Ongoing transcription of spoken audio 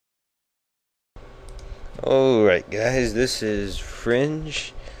Alright guys, this is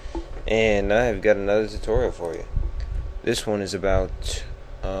Fringe, and I've got another tutorial for you. This one is about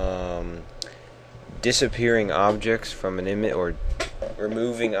disappearing objects from an image, or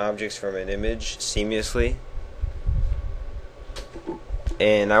removing objects from an image seamlessly.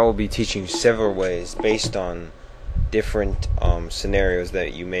 And I will be teaching several ways based on different scenarios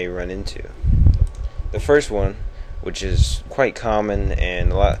that you may run into. The first one, which is quite common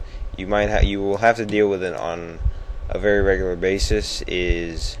and a lot you will have to deal with it on a very regular basis,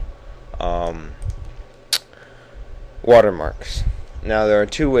 is watermarks. Now there are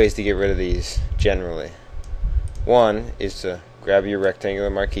two ways to get rid of these generally. One is to grab your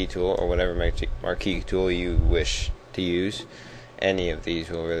rectangular marquee tool or whatever marquee tool you wish to use. Any of these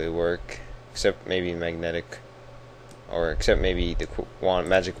will really work, except maybe magnetic, or except maybe the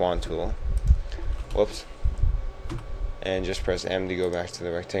magic wand tool. Whoops. And just press M to go back to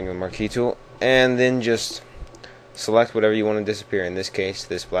the rectangular marquee tool, and then just select whatever you want to disappear. In this case,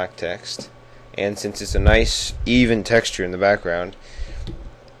 this black text. And since it's a nice even texture in the background,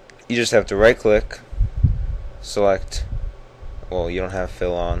 you just have to right click, select, well, you don't have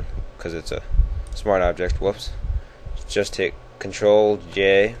fill on because it's a smart object. Whoops. Just hit Control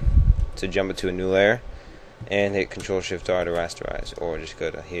J to jump it to a new layer, and hit Control Shift R to rasterize, or just go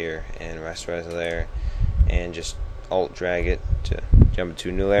to here and rasterize the layer and just Alt drag it to jump to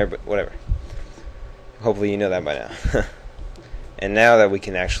a new layer, but whatever. Hopefully you know that by now. And now that we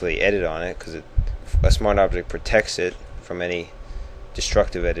can actually edit on it, because a smart object protects it from any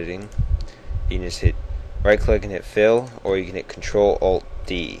destructive editing, you can just hit right click and hit fill, or you can hit Control Alt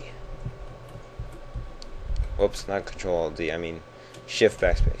D. Whoops, not Control Alt D, I mean Shift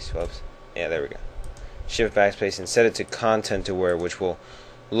backspace. Whoops. Yeah, there we go. Shift backspace and set it to content aware, which will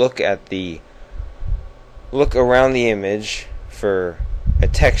look around the image for a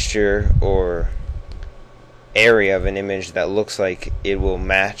texture or area of an image that looks like it will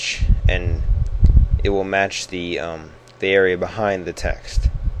match, and it will match the area behind the text,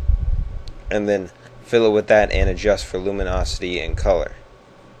 and then fill it with that and adjust for luminosity and color,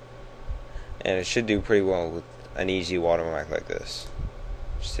 and it should do pretty well with an easy watermark like this.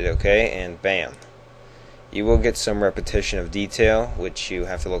 Just hit OK and bam. You will get some repetition of detail, which you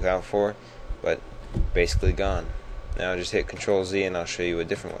have to look out for, but basically gone. Now just hit Control Z and I'll show you a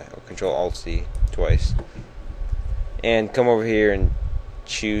different way, or Control Alt Z twice, and come over here and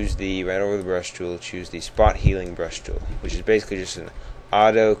choose right over the brush tool, choose the spot healing brush tool, which is basically just an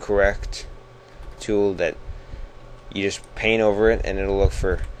auto correct tool that you just paint over it, and it'll look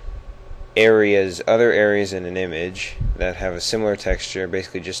for other areas in an image that have a similar texture.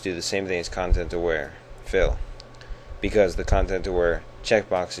 Basically just do the same thing as content aware fill, because the content aware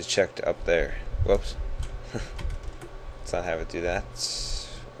checkbox is checked up there. Whoops. Let's not have it do that.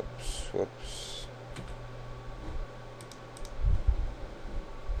 Whoops.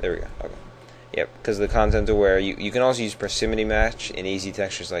 There we go. Okay. Yep, because the content aware, you can also use proximity match in easy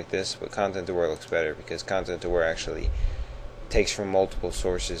textures like this, but content aware looks better because content aware actually takes from multiple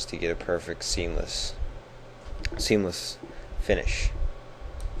sources to get a perfect seamless finish.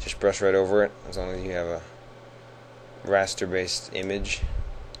 Just brush right over it as long as you have a raster based image,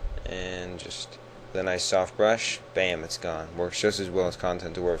 and just with a nice soft brush, bam, it's gone. Works just as well as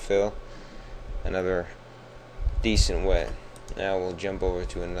content aware fill. Another decent way. Now we'll jump over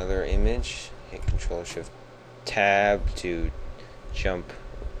to another image, hit Control Shift Tab to jump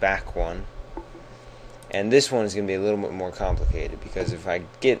back one. And this one is going to be a little bit more complicated, because if I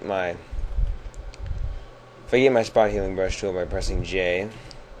get my spot healing brush tool by pressing J,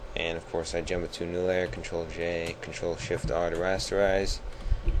 and of course I jump it to a new layer, Control J, Control Shift R to rasterize,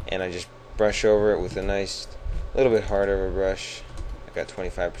 and I just brush over it with a nice, little bit harder of a brush. I got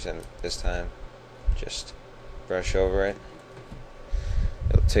 25% this time. Just brush over it.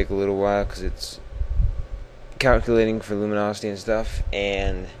 It'll take a little while because it's calculating for luminosity and stuff,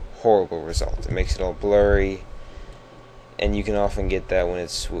 and horrible result. It makes it all blurry, and you can often get that when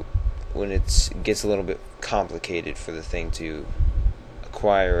it gets a little bit complicated for the thing to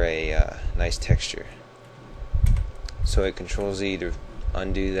acquire a nice texture. So hit Control Z to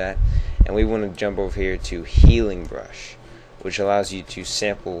undo that, and we want to jump over here to healing brush, which allows you to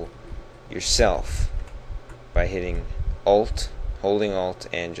sample yourself by hitting holding Alt,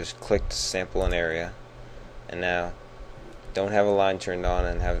 and just click to sample an area. And now don't have a line turned on,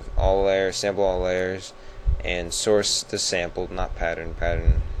 and have all layers, sample all layers, and source the sample, not pattern.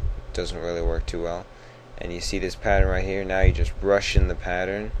 Pattern doesn't really work too well. And you see this pattern right here. Now you just brush in the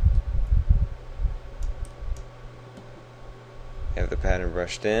pattern. Have the pattern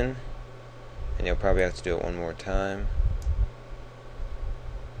brushed in, and you'll probably have to do it one more time.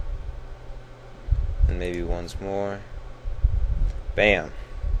 and maybe once more. Bam!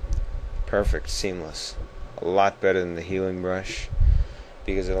 Perfect, seamless. A lot better than the healing brush,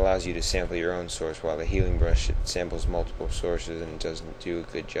 because it allows you to sample your own source, while the healing brush, it samples multiple sources and it doesn't do a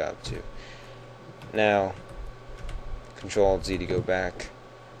good job too. Now, Control-Z to go back.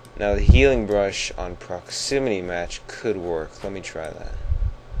 Now the healing brush on proximity match could work. Let me try that.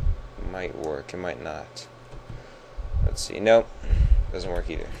 It might work, it might not. Let's see. Nope, doesn't work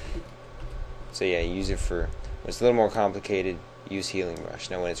either. So yeah, use it for when it's a little more complicated, use healing brush.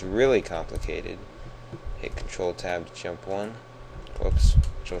 Now when it's really complicated, hit Control Tab to jump one. Whoops.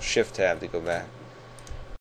 Control Shift Tab to go back.